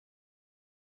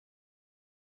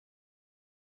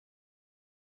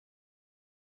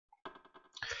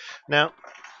Now,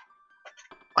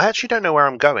 I actually don't know where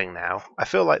I'm going now. I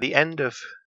feel like the end of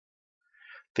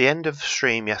the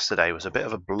stream yesterday was a bit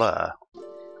of a blur.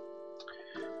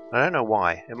 I don't know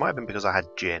why. It might have been because I had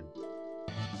gin.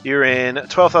 You're in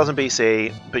 12,000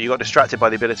 BC, but you got distracted by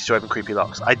the ability to open creepy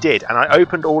locks. I did, and I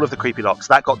opened all of the creepy locks.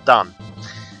 That got done.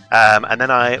 And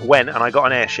then I went and I got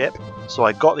an airship. So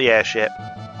I got the airship.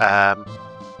 And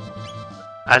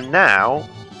now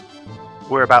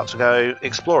we're about to go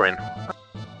exploring.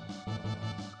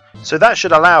 So that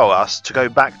should allow us to go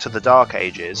back to the Dark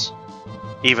Ages,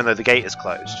 even though the gate is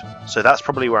closed. So that's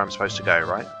probably where I'm supposed to go,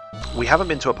 right? We haven't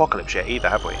been to Apocalypse yet either,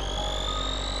 have we?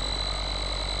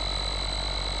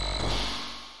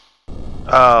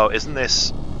 Oh, isn't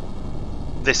this...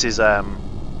 This is, the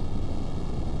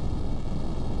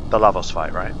Lavos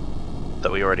fight, right?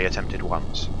 That we already attempted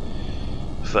once.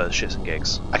 For shits and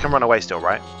gigs. I can run away still,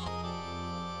 right?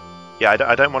 Yeah,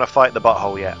 I don't want to fight the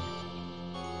butthole yet.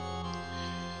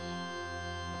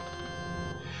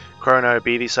 Chrono,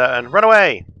 be thee certain. Run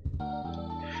away!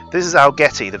 This is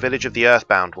Algeti, the village of the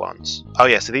Earthbound ones. Oh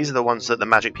yeah, so these are the ones that the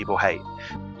magic people hate.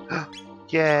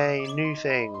 Yay, new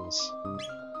things.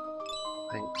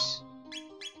 Thanks.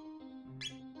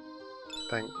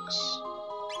 Thanks.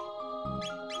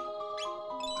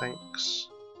 Thanks.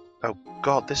 Oh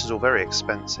god, this is all very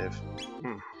expensive.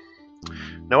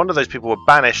 No wonder those people were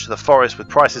banished to the forest with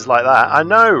prices like that. I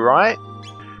know, right?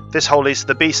 This hole leads to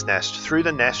the beast nest. Through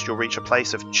the nest, you'll reach a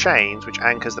place of chains which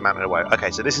anchors the mountain away.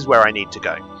 Okay, so this is where I need to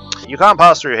go. You can't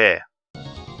pass through here.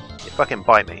 You fucking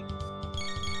bite me.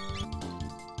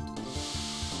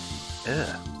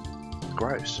 Ugh.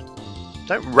 Gross.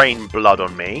 Don't rain blood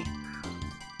on me.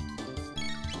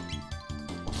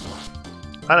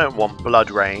 I don't want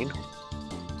blood rain.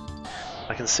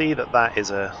 I can see that that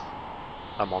is a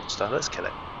monster. Let's kill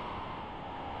it.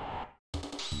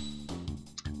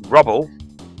 Rubble.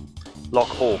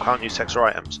 Lock all. Can't use text or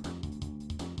items.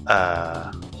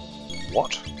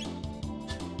 What?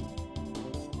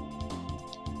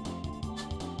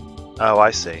 Oh,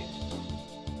 I see.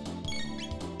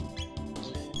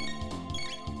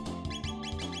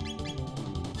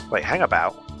 Wait, hang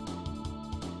about.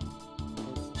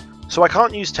 So I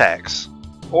can't use text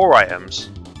or items,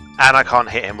 and I can't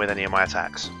hit him with any of my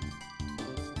attacks.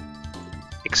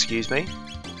 Excuse me?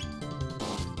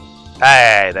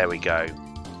 Hey, there we go.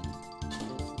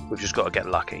 We've just got to get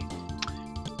lucky.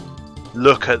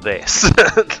 Look at this,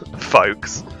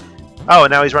 folks. Oh,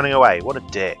 and now he's running away. What a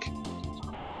dick.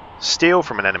 Steal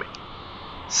from an enemy.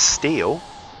 Steal?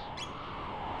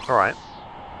 Alright.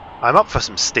 I'm up for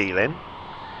some stealing.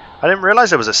 I didn't realise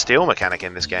there was a steal mechanic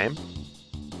in this game.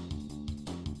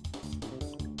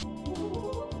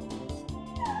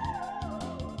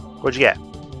 What'd you get?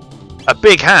 A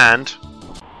big hand?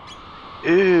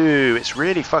 Ooh, it's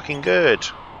really fucking good.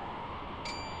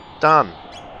 Done.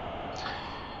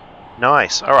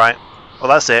 Nice, alright. Well,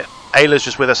 that's it. Ayla's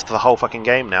just with us for the whole fucking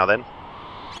game now, then.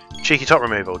 Cheeky top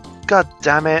removal. God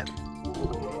damn it.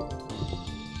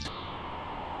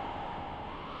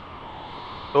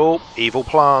 Oh, evil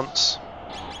plants.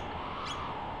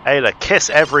 Ayla, kiss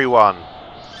everyone.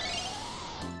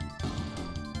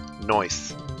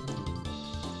 Nice.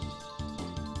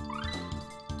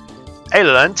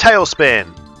 Ayla learned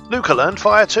Tailspin. Luca learned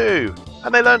Fire too.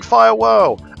 And they learned Fire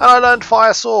Whirl. And I learned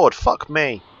Fire Sword. Fuck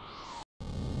me.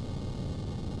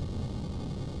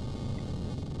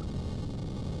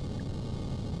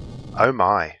 Oh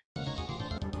my.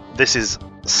 This is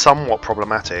somewhat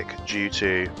problematic due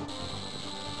to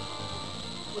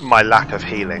my lack of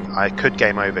healing. I could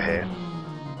game over here.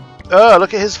 Oh,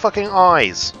 look at his fucking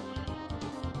eyes.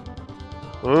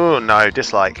 Oh no,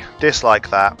 dislike. Dislike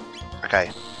that.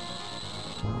 Okay.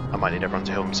 I might need everyone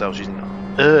to heal themselves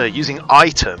using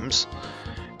items.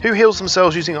 Who heals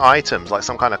themselves using items? Like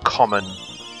some kind of common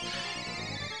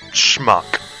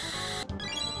schmuck.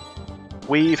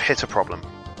 We've hit a problem.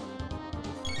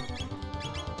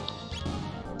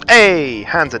 Hey!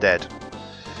 Hands are dead.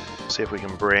 See if we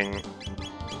can bring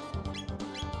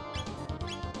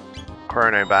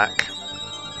Chrono back.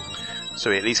 So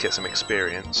we at least get some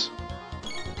experience.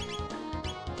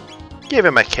 Give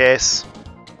him a kiss.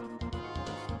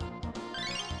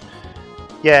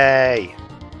 Yay!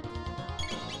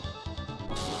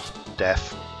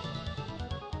 Death.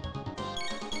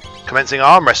 Commencing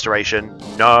arm restoration.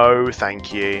 No,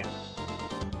 thank you.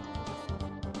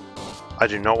 I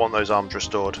do not want those arms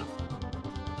restored.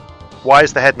 Why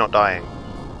is the head not dying?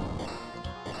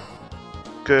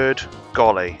 Good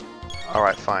golly.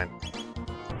 Alright, fine.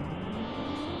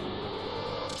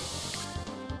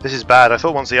 This is bad. I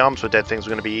thought once the arms were dead things were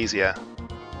going to be easier.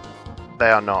 They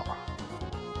are not.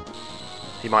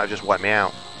 He might have just wiped me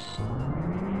out.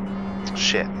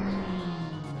 shit.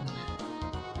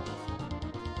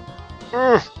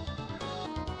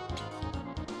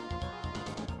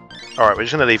 Alright, we're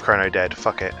just gonna leave Chrono dead.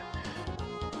 Fuck it.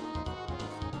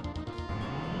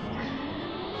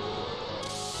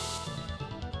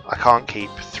 I can't keep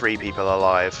 3 people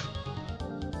alive.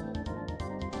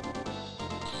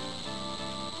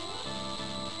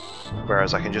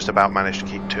 Whereas I can just about manage to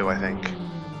keep 2, I think.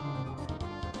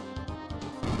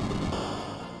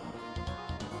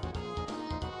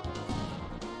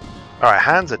 Alright,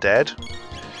 hands are dead.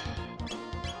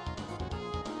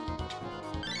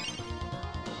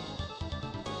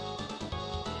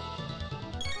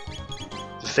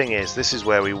 The thing is, this is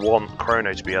where we want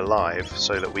Chrono to be alive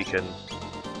so that we can...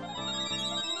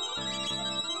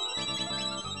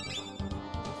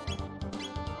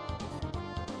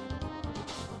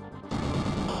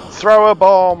 throw a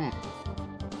bomb!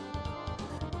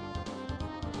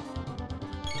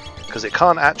 Because it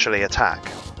can't actually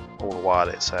attack all the while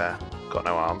it's got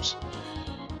no arms.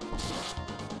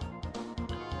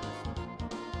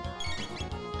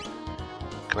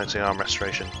 Commencing arm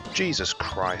restoration. Jesus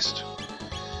Christ.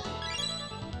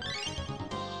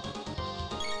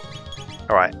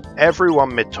 Alright,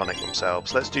 everyone mid-tonic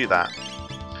themselves. Let's do that.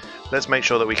 Let's make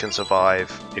sure that we can survive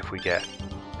if we get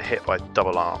hit by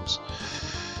double arms.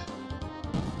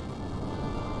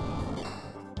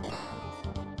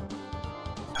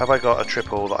 Have I got a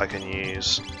triple that I can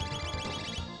use?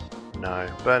 No.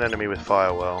 Burn enemy with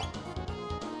firewall.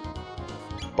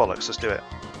 Bollocks, let's do it.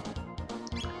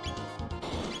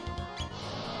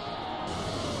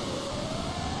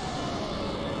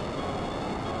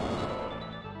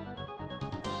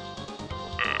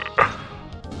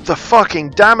 The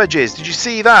fucking damages! Did you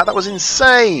see that? That was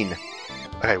insane!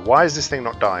 Okay, why is this thing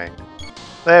not dying?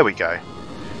 There we go.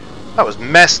 That was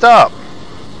messed up!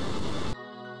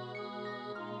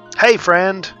 Hey,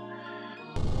 friend!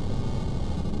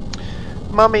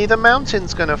 Mummy, the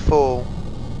mountain's gonna fall.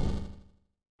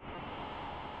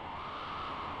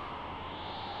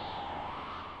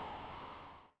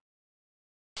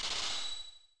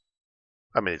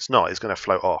 I mean, it's not. It's gonna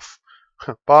float off.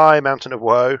 Bye, Mountain of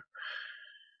Woe.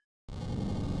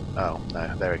 Oh,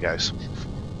 no. There it goes.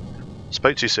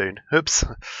 Spoke too soon. Oops.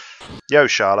 Yo,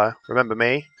 Sharla. Remember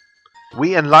me?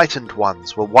 We enlightened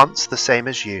ones were once the same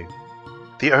as you.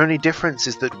 The only difference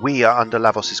is that we are under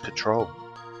Lavos' control.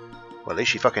 Well, at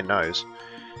least she fucking knows.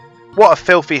 What a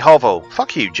filthy hovel.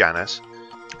 Fuck you, Janice.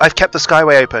 I've kept the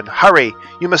skyway open. Hurry!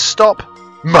 You must stop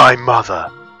my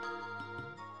mother.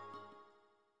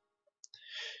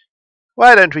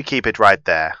 Why don't we keep it right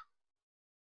there?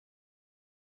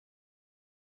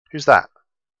 Who's that?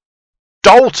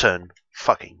 Dalton!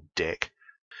 Fucking dick.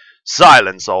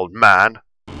 Silence, old man.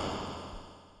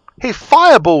 He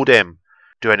fireballed him!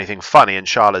 Do anything funny and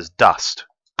Sharla's dust.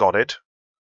 Got it?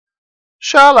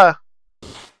 Sharla!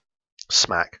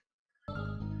 Smack.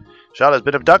 Sharla's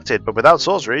been abducted, but without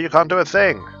sorcery you can't do a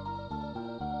thing.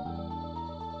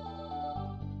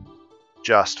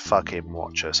 Just fucking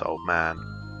watch us, old man.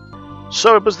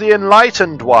 So it was the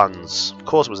enlightened ones. Of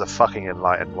course it was the fucking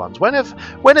enlightened ones. When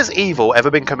has evil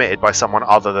ever been committed by someone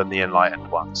other than the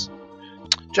enlightened ones?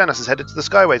 Janice has headed to the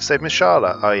Skyway to save Miss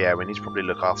Sharla. Oh yeah, we need to probably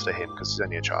look after him because he's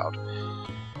only a child.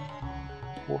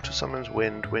 Water summons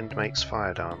wind, wind makes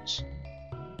fire dance.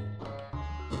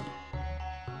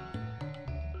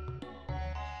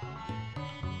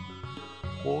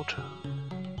 Water.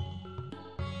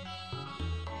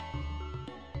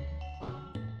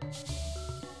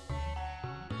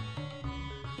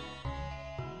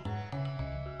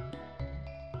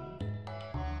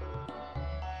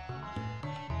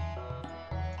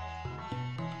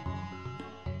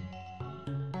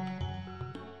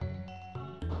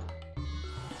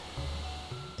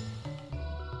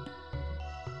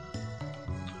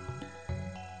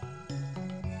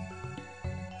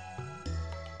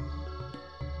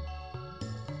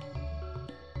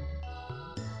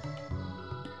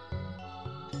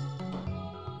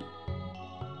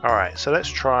 Alright, so let's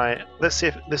see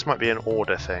if this might be an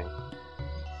order thing.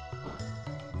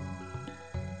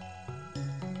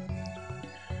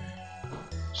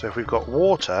 So if we've got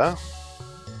water,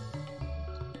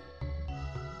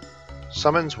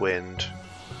 summons wind,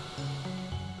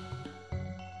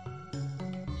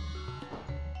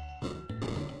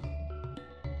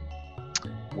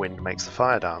 wind makes the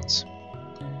fire dance.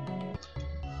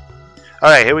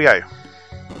 Alright, here we go.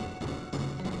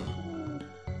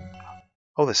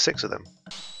 Oh, there's 6 of them.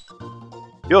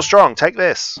 You're strong, take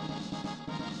this.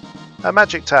 A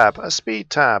magic tab, a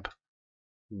speed tab.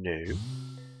 No.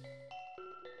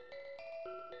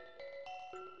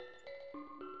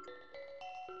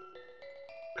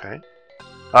 Okay.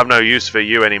 I've no use for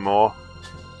you anymore.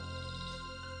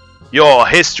 Your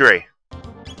history!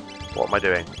 What am I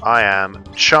doing? I am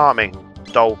charming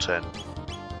Dalton.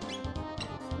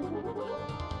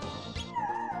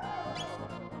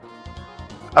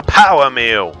 A power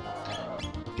meal!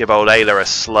 Give old Ayla a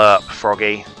slurp,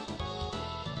 Froggy.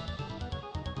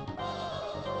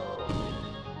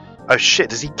 Oh shit,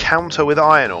 does he counter with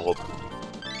Iron Orb?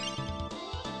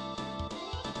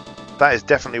 That is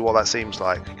definitely what that seems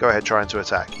like. Go ahead, trying to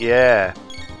attack. Yeah.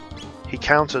 He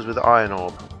counters with Iron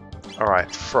Orb.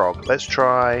 Alright, Frog. Let's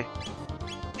try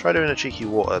doing a cheeky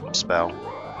water spell.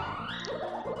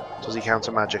 Does he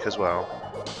counter magic as well?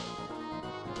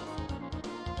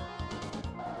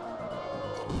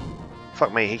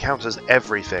 Fuck me, he counters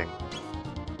everything.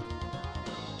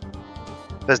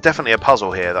 There's definitely a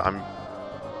puzzle here that I'm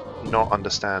not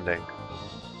understanding.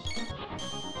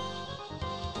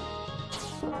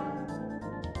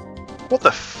 What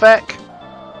the feck?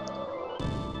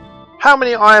 How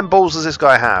many iron balls does this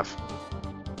guy have?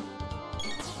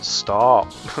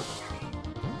 Stop.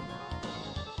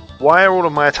 Why are all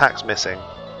of my attacks missing?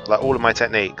 Like all of my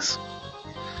techniques.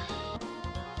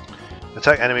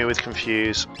 Attack enemy with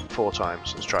confuse 4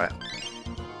 times. Let's try it.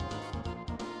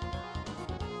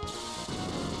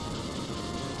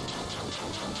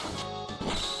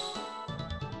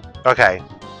 Okay.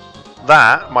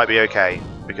 That might be okay,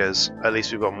 because at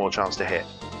least we've got more chance to hit.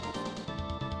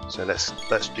 So let's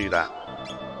do that.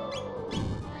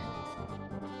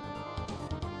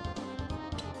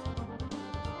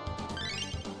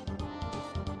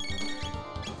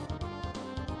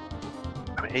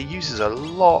 I mean, it uses a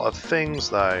lot of things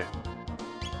though.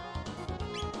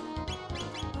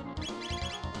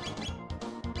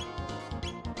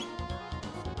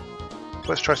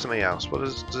 Let's try something else. What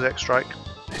does X strike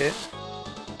hit?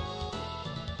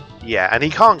 Yeah, and he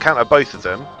can't counter both of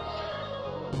them,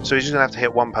 so he's just gonna have to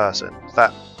hit one person.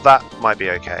 That might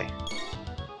be okay.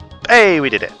 Hey,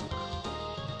 we did it.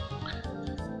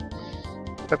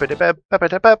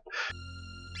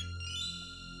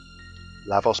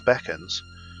 Lavos Beckons.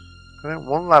 I don't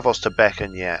want Lavos to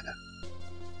beckon yet.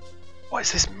 What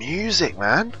is this music,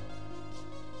 man?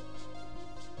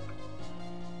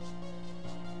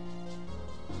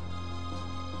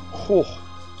 Oh.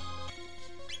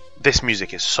 This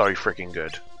music is so freaking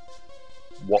good.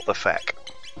 What the feck?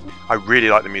 I really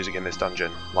like the music in this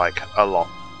dungeon, like a lot.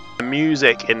 The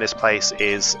music in this place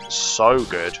is so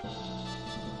good.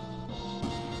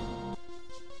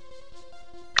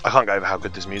 I can't go over how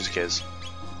good this music is,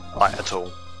 like at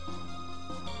all.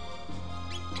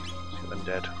 Let's get them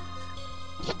dead.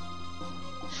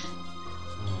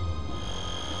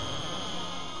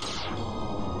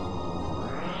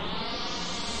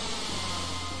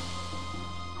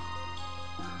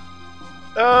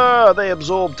 Oh, they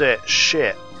absorbed it.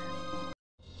 Shit.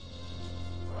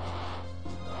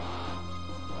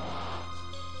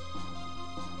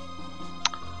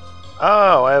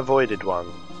 Oh, I avoided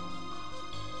one.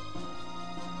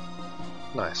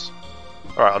 Nice.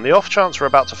 Alright, on the off chance we're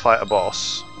about to fight a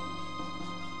boss,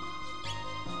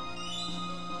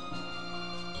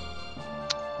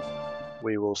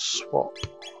 we will swap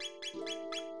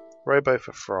Robo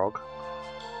for Frog.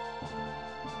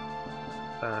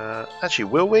 Actually,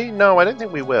 will we? No, I don't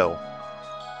think we will.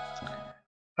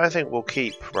 I think we'll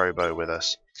keep Robo with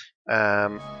us.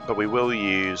 But we will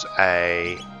use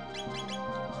a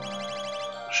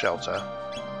shelter.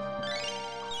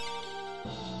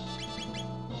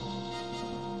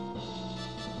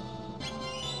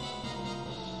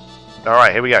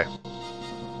 Alright, here we go.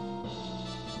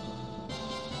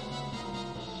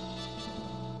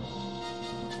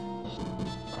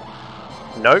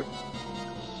 Nope.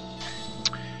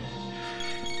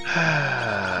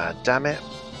 Damn it.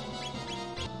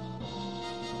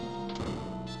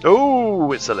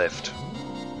 Oh, it's a lift.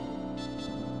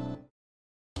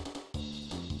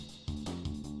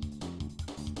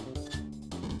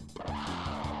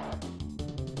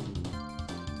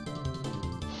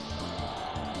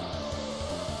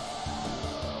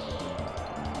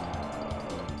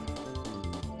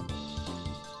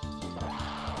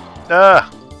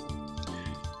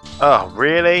 Oh,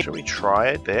 really? Should we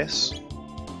try this?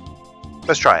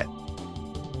 Let's try it.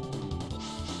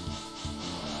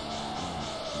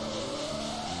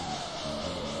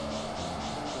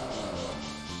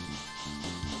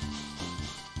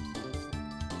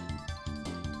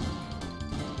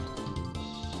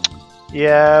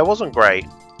 Yeah, it wasn't great.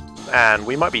 And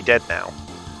we might be dead now.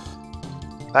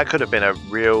 That could have been a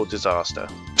real disaster.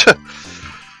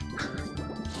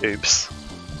 Oops.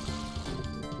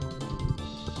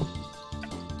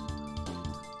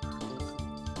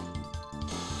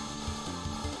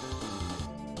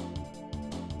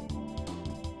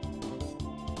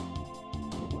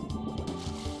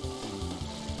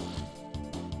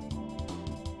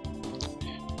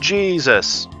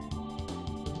 Jesus!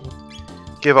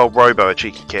 Give old Robo a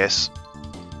cheeky kiss.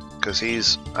 Because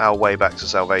he's our way back to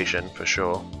salvation, for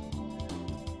sure.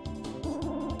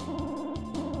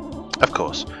 Of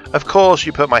course. Of course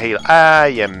you put my healer... Ah,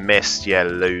 you missed, you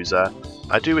loser.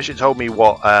 I do wish it told me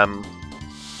what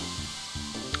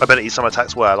abilities some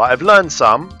attacks were. Like, I've learned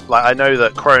some. Like, I know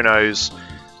that Chrono's...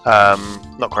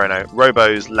 not Chrono.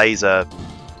 Robo's laser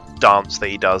dance that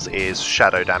he does is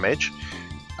shadow damage.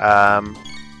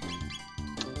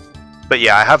 But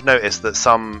yeah, I have noticed that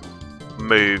some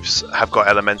moves have got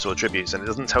elemental attributes and it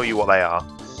doesn't tell you what they are.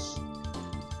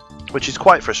 Which is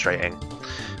quite frustrating.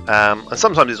 And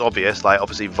sometimes it's obvious, like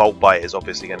obviously Volt Bite is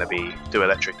obviously going to do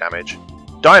electric damage.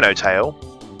 Dino Tail.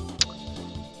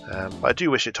 But I do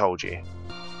wish it told you.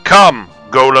 Come,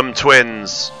 Golem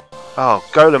Twins! Oh,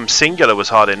 Golem Singular was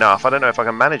hard enough. I don't know if I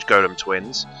can manage Golem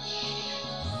Twins.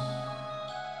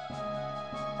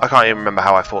 I can't even remember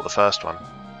how I fought the first one.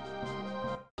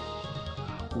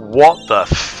 What the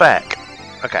feck?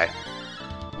 Okay.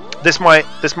 This might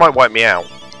wipe me out.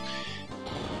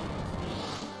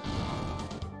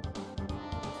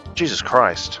 Jesus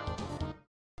Christ.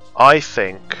 I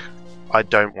think I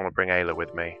don't want to bring Ayla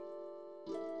with me.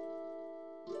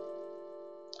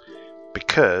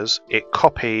 Because it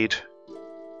copied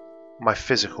my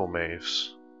physical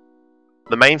moves.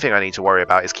 The main thing I need to worry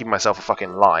about is keeping myself a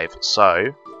fucking live.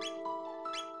 So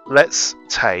let's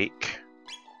take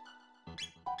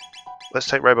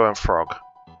Robo and Frog.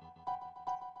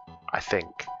 I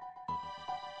think.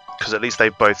 Because at least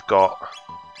they've both got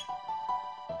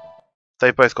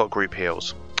group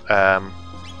heals.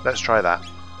 Let's try that.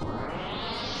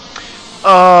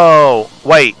 Oh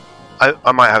wait.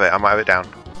 I might have it. I might have it down.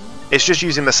 It's just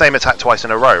using the same attack twice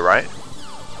in a row, right?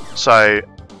 So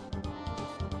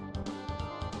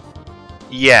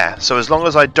yeah, so as long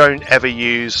as I don't ever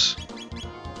use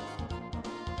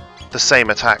the same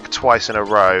attack twice in a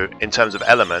row in terms of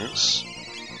elements,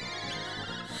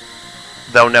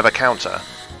 they'll never counter.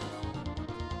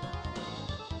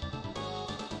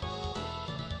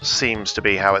 Seems to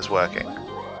be how it's working.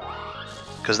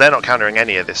 Because they're not countering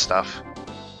any of this stuff.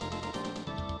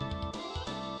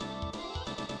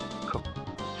 Cool.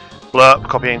 Blurp,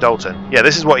 copying Dalton. Yeah,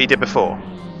 this is what he did before.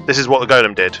 This is what the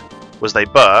Golem did. Was they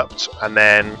burped, and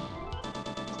then...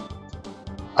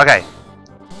 Okay.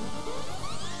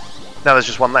 Now there's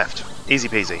just one left. Easy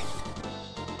peasy.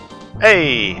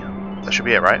 Hey! That should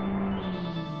be it, right?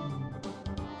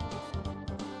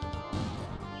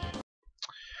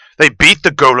 They beat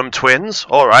the Golem Twins?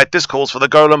 Alright, this calls for the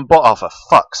Golem Boss. Oh, for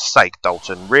fuck's sake,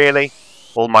 Dalton. Really?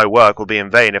 All my work will be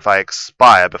in vain if I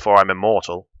expire before I'm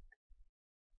immortal.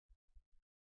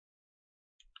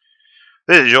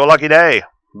 This is your lucky day.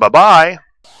 Bye-bye.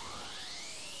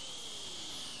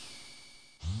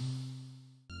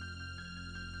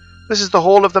 This is the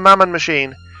Hall of the Mammon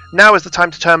Machine. Now is the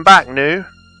time to turn back, Nu.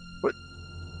 What?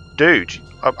 Dude,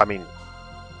 I mean...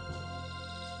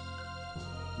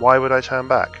 Why would I turn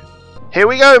back? Here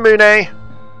we go, Mooney!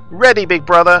 Ready, big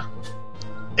brother!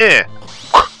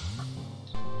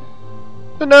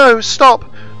 No, stop!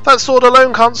 That sword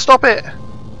alone can't stop it!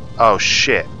 Oh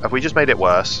shit, have we just made it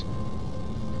worse?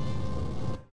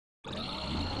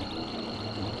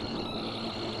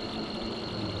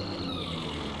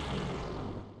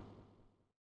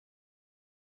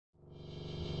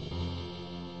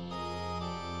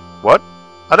 What?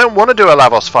 I don't want to do a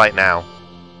Lavos fight now.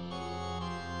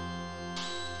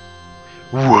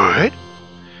 What?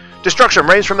 Destruction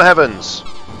rains from the heavens.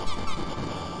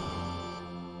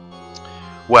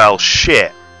 Well,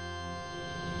 shit.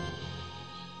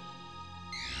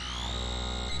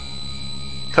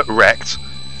 Wrecked.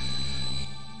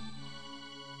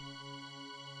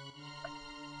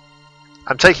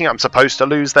 I'm taking it I'm supposed to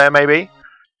lose there, maybe?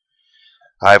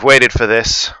 I've waited for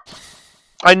this.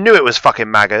 I knew it was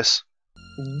fucking Magus.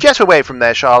 Get away from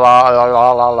there, Shala.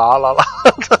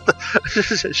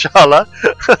 Shala.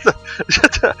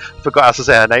 Forgot how to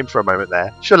say her name for a moment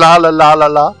there.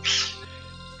 Shala.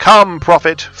 Come,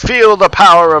 prophet, feel the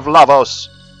power of Lavos.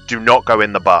 Do not go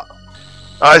in the butt.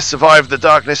 I survived the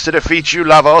darkness to defeat you,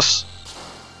 Lavos.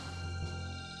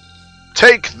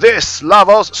 Take this,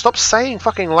 Lavos. Stop saying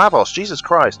fucking Lavos. Jesus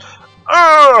Christ.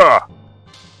 What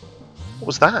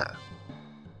was that?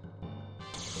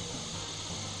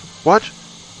 What?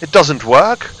 It doesn't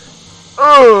work?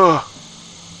 Ugh!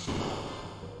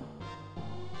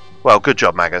 Well, good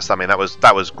job, Magus. I mean, that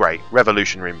was great.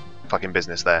 Revolutionary fucking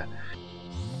business there.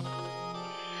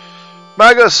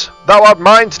 Magus, thou art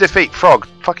mine to defeat. Frog,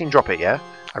 fucking drop it, yeah?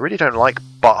 I really don't like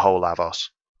butthole Lavos.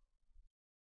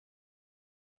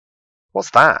 What's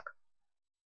that?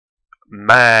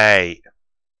 Mate.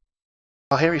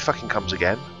 Oh, here he fucking comes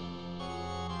again.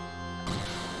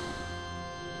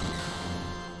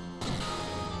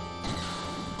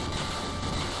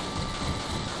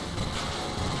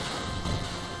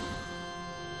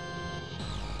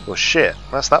 Well, shit.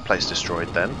 That's that place destroyed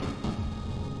then.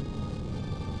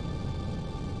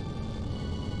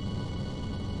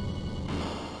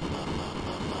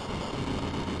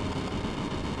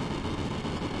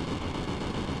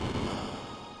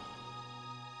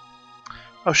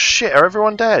 Oh shit, are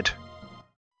everyone dead?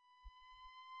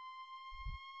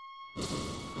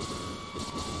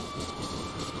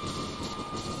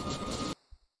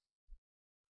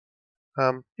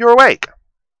 You're awake?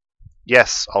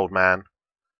 Yes, old man.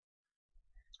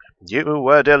 You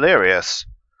were delirious.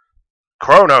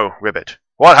 Chrono, Ribbit.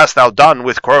 What hast thou done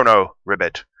with Chrono,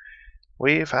 Ribbit?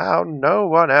 We found no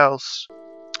one else.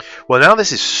 Well, now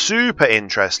this is super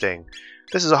interesting.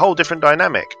 This is a whole different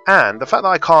dynamic, and the fact that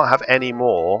I can't have any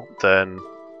more than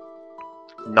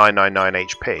 999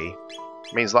 HP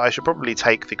means that I should probably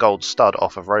take the gold stud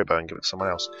off of Robo and give it to someone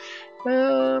else.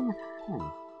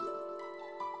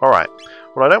 Alright,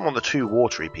 well I don't want the two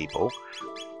watery people.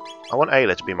 I want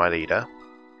Ayla to be my leader.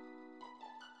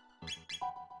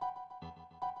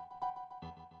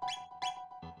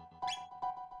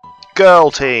 Girl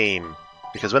team!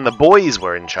 Because when the boys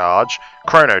were in charge,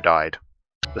 Chrono died.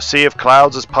 The sea of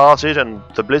clouds has parted and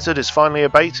the blizzard is finally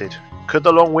abated. Could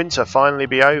the long winter finally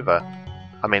be over?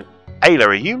 I mean, Ayla,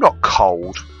 are you not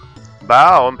cold?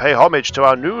 Bow and pay homage to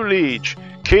our new liege,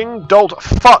 King Dalton.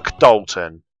 Fuck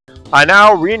Dalton! I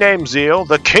now rename Zeal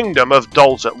the Kingdom of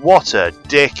Dalton. What a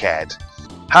dickhead.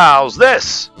 How's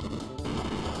this?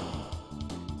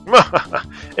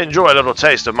 Enjoy a little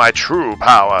taste of my true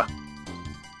power.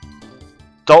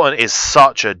 Dalton is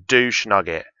such a douche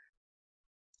nugget.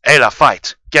 Ayla,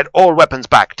 fight! Get all weapons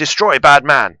back! Destroy bad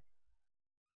man!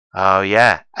 Oh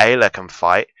yeah, Ayla can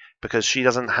fight because she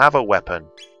doesn't have a weapon.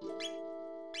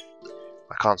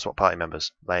 I can't swap party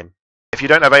members. Lame. If you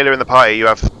don't have Ayla in the party, you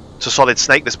have to solid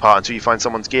snake this part until you find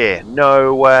someone's gear.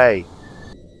 No way!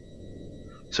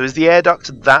 So is the air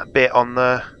duct that bit on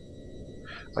the...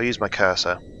 I'll use my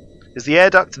cursor. Is the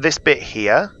air duct this bit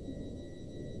here?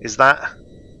 Is that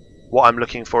what I'm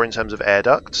looking for in terms of air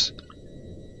ducts?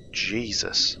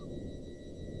 Jesus.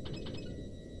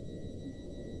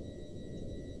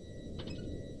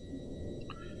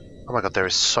 Oh my god, there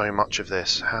is so much of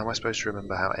this. How am I supposed to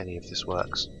remember how any of this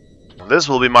works? This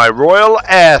will be my royal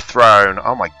air throne.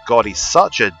 Oh my god, he's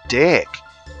such a dick.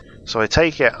 So I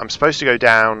take it I'm supposed to go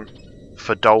down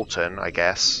for Dalton, I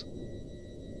guess.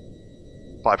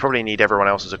 But I probably need everyone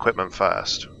else's equipment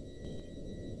first.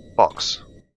 Box.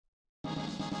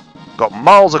 Got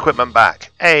Marle's equipment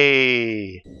back.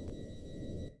 Hey!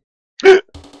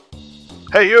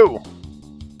 Hey you!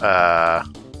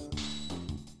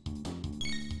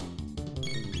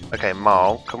 Okay,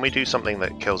 Marle, can we do something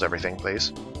that kills everything,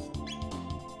 please?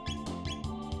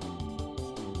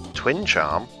 Twin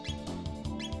Charm?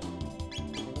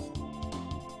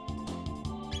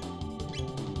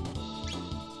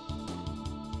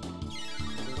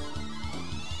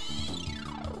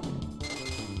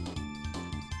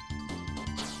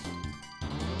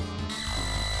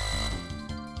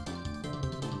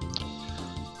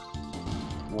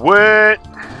 What?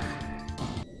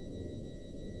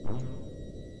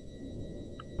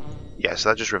 Yeah, so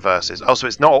that just reverses. Oh, so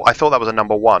it's not... I thought that was a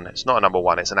number 1. It's not a number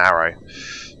 1, it's an arrow.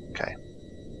 Okay.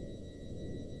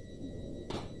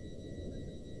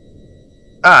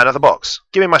 Ah, another box.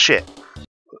 Give me my shit.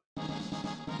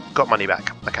 Got money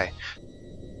back. Okay.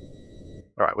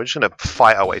 Alright, we're just going to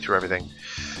fight our way through everything.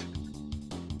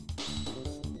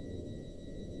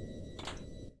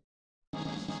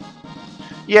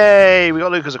 Yay! We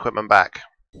got Luca's equipment back.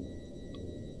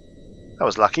 That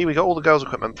was lucky. We got all the girls'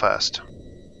 equipment first.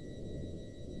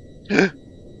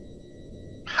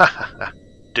 Hahaha.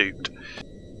 Duped.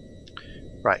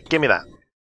 Right, give me that.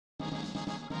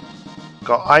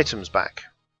 Got items back.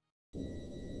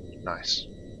 Nice.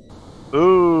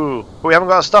 Ooh! But we haven't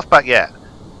got our stuff back yet.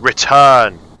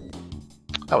 Return!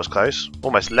 That was close.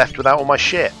 Almost left without all my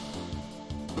shit.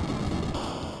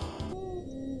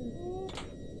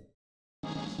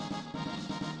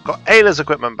 Got Ayla's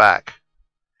equipment back.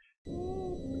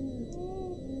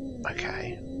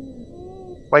 Okay.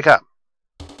 Wake up.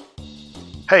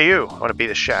 Hey you! I want to beat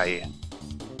the shit out of you.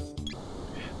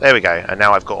 There we go. And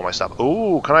now I've got all my stuff.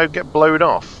 Ooh, can I get blown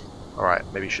off? Alright,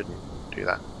 maybe you shouldn't do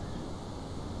that.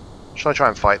 Should I try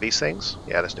and fight these things?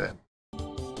 Yeah, let's do it.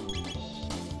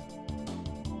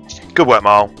 Good work,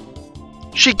 Marle.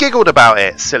 She giggled about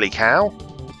it, silly cow.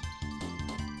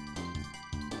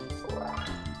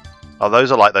 Oh,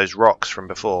 those are like those rocks from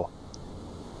before.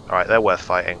 Alright, they're worth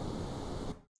fighting.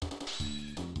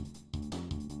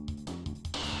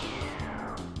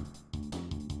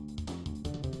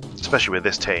 Especially with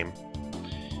this team.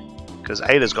 Because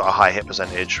Ayla's got a high hit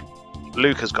percentage,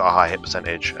 Luke has got a high hit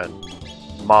percentage,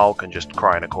 and Marle can just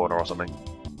cry in a corner or something.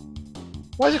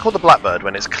 Why is it called the Blackbird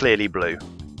when it's clearly blue?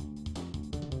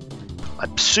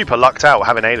 I'm super lucked out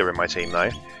having Ayla in my team though.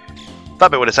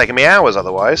 That bit would have taken me hours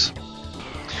otherwise.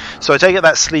 So I take it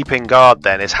that sleeping guard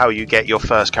then is how you get your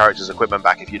first character's equipment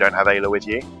back if you don't have Ayla with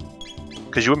you?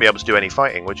 Because you wouldn't be able to do any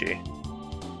fighting, would you?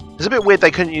 It's a bit weird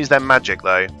they couldn't use their magic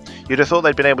though. You'd have thought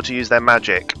they'd been able to use their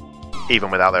magic even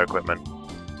without their equipment.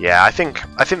 Yeah, I think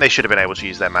they should have been able to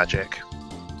use their magic.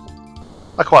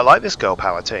 I quite like this girl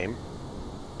power team.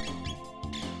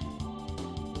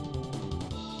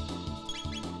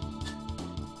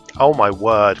 Oh my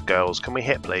word, girls, can we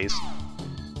hit please?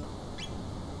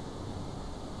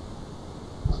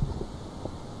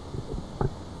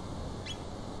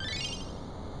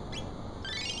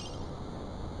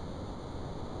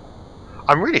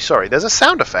 I'm really sorry, there's a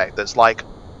sound effect that's like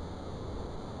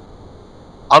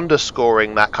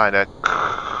underscoring that kind of,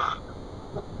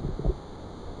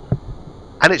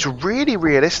 and it's really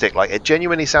realistic. Like, it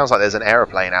genuinely sounds like there's an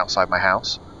aeroplane outside my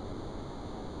house,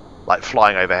 like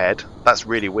flying overhead. That's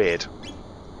really weird.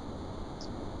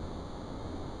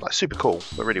 Like, super cool,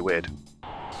 but really weird.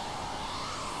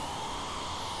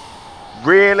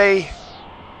 Really?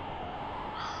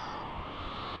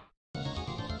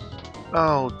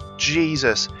 Oh,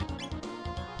 Jesus.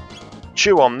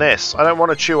 Chew on this. I don't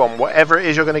want to chew on whatever it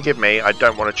is you're going to give me. I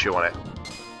don't want to chew on it.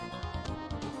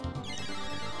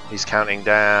 He's counting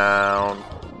down.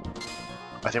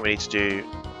 I think we need to do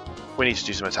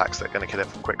some attacks that are going to kill it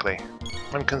quickly.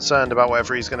 I'm concerned about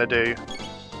whatever he's going to do.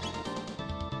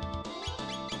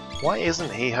 Why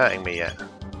isn't he hurting me yet?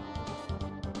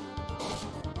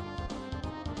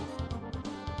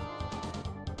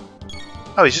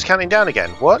 Oh, he's just counting down again.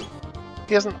 What?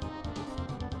 He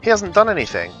hasn't done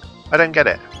anything. I don't get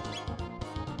it.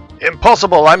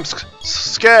 Impossible! I'm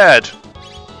scared!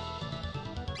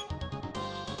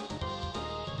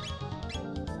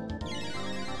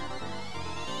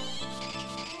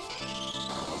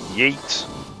 Yeet.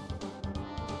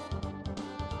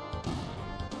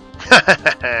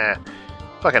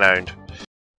 Fucking owned.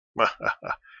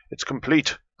 It's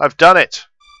complete. I've done it!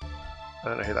 I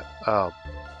don't know who that... Oh.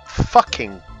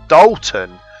 Fucking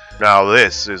Dalton! Now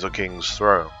this is a king's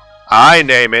throne. I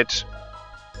name it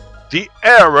the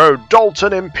Aero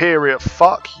Dalton Imperial.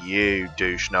 Fuck you,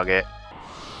 douche nugget.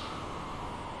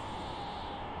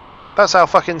 That's our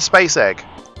fucking space egg.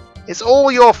 It's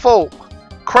all your fault.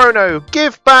 Chrono,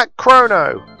 give back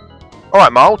Chrono.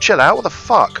 Alright, Marle, chill out. What the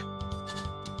fuck?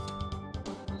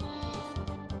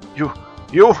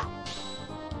 You.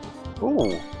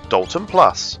 Ooh, Dalton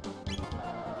Plus.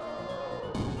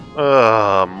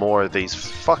 Ugh, more of these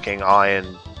fucking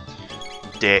iron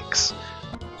dicks.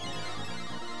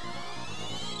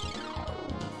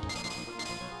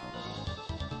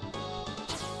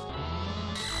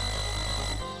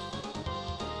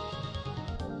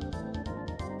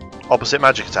 Opposite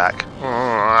magic attack.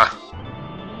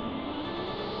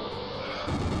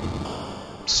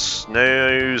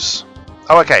 Snooze.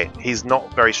 Oh, okay. He's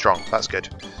not very strong. That's good.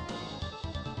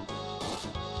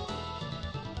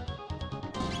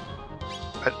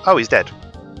 Oh, he's dead.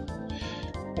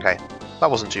 Okay, that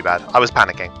wasn't too bad. I was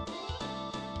panicking.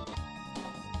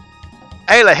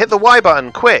 Ayla, hit the Y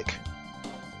button, quick!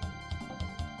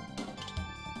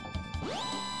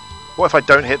 What if I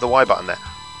don't hit the Y button there?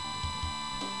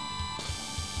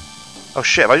 Oh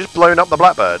shit, have I just blown up the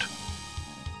Blackbird?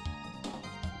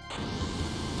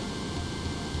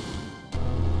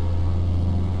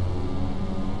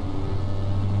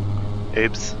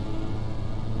 Oops.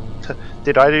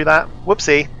 Did I do that?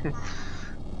 Whoopsie.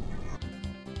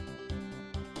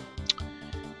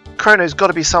 Chrono's got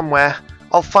to be somewhere.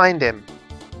 I'll find him.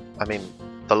 I mean,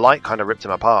 the light kind of ripped him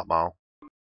apart, Marle.